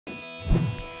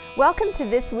Welcome to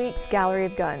this week's Gallery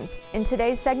of Guns. In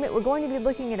today's segment, we're going to be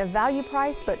looking at a value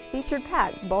price but featured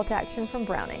pack bolt action from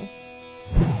Browning.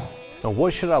 Now,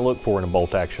 what should I look for in a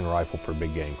bolt action rifle for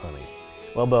big game hunting?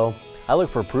 Well, Bo, I look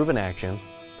for proven action,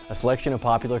 a selection of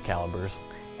popular calibers,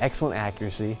 excellent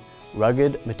accuracy,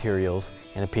 rugged materials,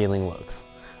 and appealing looks.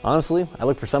 Honestly, I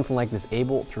look for something like this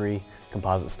AB3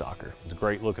 Composite Stalker. It's a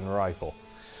great looking rifle.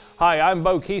 Hi, I'm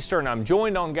Bo Keister, and I'm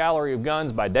joined on Gallery of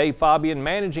Guns by Dave Fabian,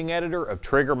 managing editor of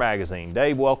Trigger Magazine.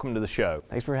 Dave, welcome to the show.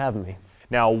 Thanks for having me.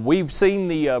 Now, we've seen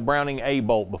the Browning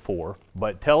A-Bolt before,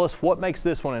 but tell us what makes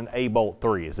this one an A-Bolt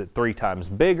 3? Is it 3 times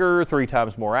bigger, 3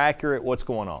 times more accurate? What's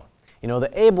going on? You know, the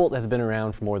A-Bolt has been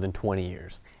around for more than 20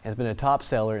 years and has been a top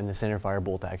seller in the centerfire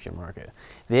bolt action market.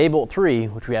 The A-Bolt 3,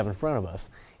 which we have in front of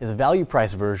us, is a value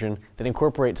price version that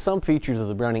incorporates some features of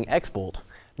the Browning X-Bolt,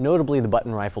 notably the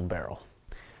button rifled barrel.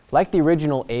 Like the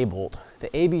original A-Bolt, the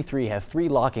AB3 has 3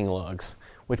 locking lugs,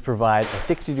 which provide a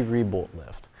 60-degree bolt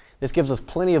lift. This gives us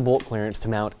plenty of bolt clearance to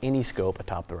mount any scope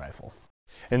atop the rifle.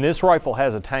 And this rifle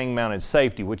has a tang-mounted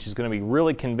safety, which is going to be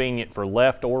really convenient for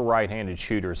left or right-handed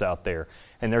shooters out there.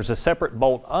 And there's a separate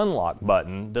bolt unlock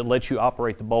button that lets you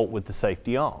operate the bolt with the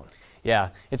safety on.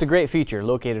 Yeah, it's a great feature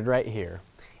located right here.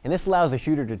 And this allows the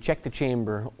shooter to check the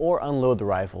chamber or unload the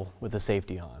rifle with the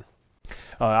safety on.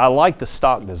 I like the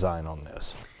stock design on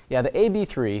this. Yeah, the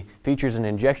AB3 features an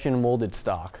injection molded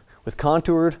stock with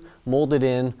contoured, molded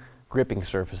in gripping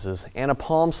surfaces and a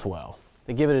palm swell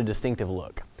that give it a distinctive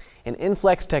look. An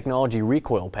Inflex technology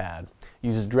recoil pad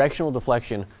uses directional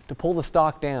deflection to pull the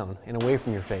stock down and away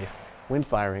from your face when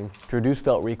firing to reduce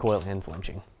felt recoil and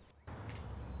flinching.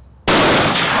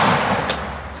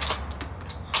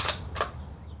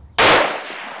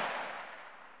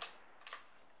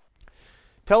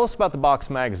 Tell us about the box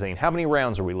magazine. How many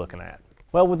rounds are we looking at?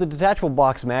 Well, with the detachable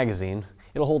box magazine,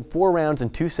 it'll hold 4 rounds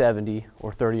in .270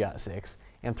 or 30-06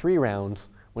 and 3 rounds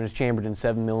when it's chambered in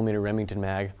 7mm Remington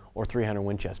mag or 300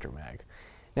 Winchester mag.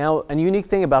 Now, a unique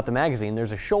thing about the magazine,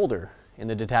 there's a shoulder in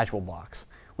the detachable box,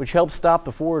 which helps stop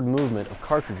the forward movement of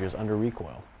cartridges under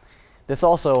recoil. This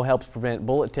also helps prevent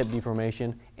bullet tip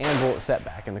deformation and bullet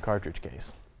setback in the cartridge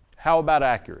case. How about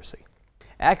accuracy?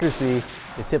 Accuracy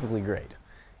is typically great.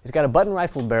 It's got a button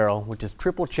rifled barrel, which is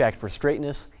triple checked for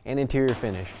straightness and interior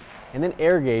finish, and then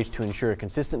air gauged to ensure a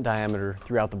consistent diameter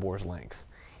throughout the bore's length.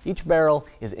 Each barrel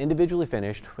is individually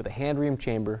finished with a hand ream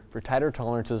chamber for tighter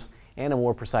tolerances and a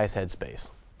more precise head space.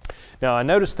 Now, I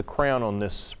noticed the crown on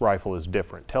this rifle is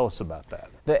different. Tell us about that.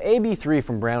 The AB3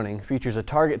 from Browning features a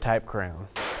target type crown,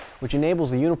 which enables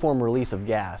the uniform release of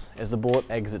gas as the bullet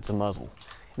exits the muzzle.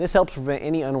 This helps prevent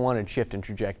any unwanted shift in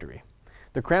trajectory.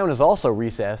 The crown is also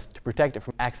recessed to protect it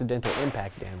from accidental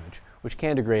impact damage, which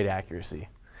can degrade accuracy.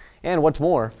 And what's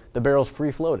more, the barrel's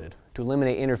free-floated to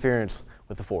eliminate interference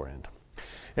with the forend.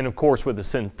 And of course, with the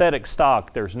synthetic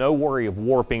stock, there's no worry of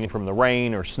warping from the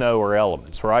rain or snow or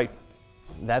elements, right?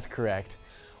 That's correct.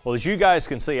 Well, as you guys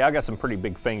can see, I got some pretty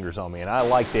big fingers on me, and I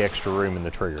like the extra room in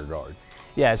the trigger guard.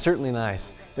 Yeah, it's certainly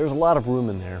nice. There's a lot of room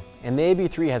in there, and the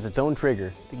AB3 has its own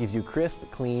trigger that gives you crisp,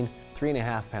 clean,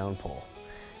 3.5-pound pull.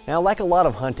 Now, like a lot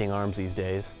of hunting arms these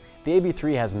days, the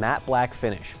AB3 has matte black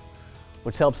finish,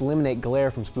 which helps eliminate glare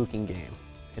from spooking game.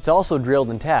 It's also drilled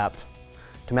and tapped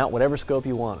to mount whatever scope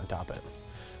you want atop it.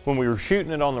 When we were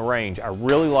shooting it on the range, I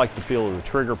really liked the feel of the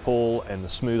trigger pull and the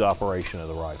smooth operation of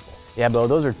the rifle. Yeah, Bo,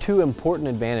 those are 2 important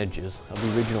advantages of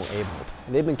the original A-Bolt,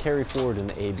 and they've been carried forward in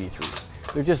the AB3.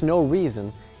 There's just no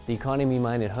reason the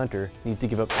economy-minded hunter needs to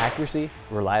give up accuracy,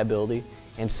 reliability,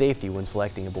 and safety when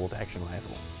selecting a bolt-action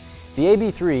rifle. The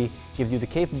AB3 gives you the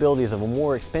capabilities of a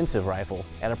more expensive rifle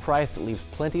at a price that leaves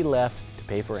plenty left to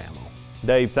pay for ammo.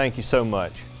 Dave, thank you so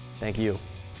much. Thank you.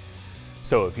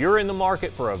 So if you're in the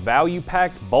market for a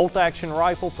value-packed bolt-action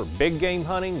rifle for big game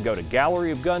hunting, go to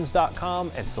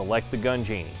galleryofguns.com and select the Gun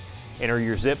Genie. Enter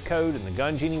your zip code and the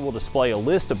Gun Genie will display a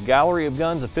list of Gallery of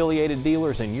Guns affiliated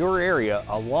dealers in your area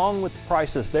along with the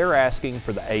prices they're asking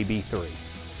for the AB3.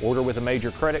 Order with a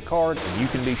major credit card and you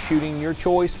can be shooting your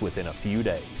choice within a few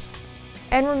days.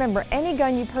 And remember, any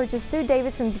gun you purchase through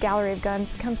Davidson's Gallery of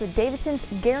Guns comes with Davidson's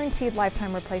guaranteed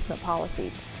lifetime replacement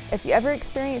policy. If you ever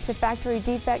experience a factory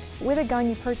defect with a gun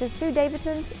you purchase through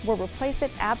Davidson's, we'll replace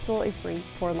it absolutely free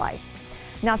for life.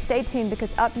 Now stay tuned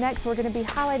because up next we're going to be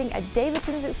highlighting a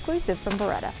Davidson's exclusive from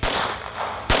Beretta.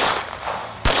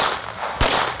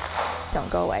 Don't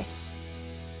go away.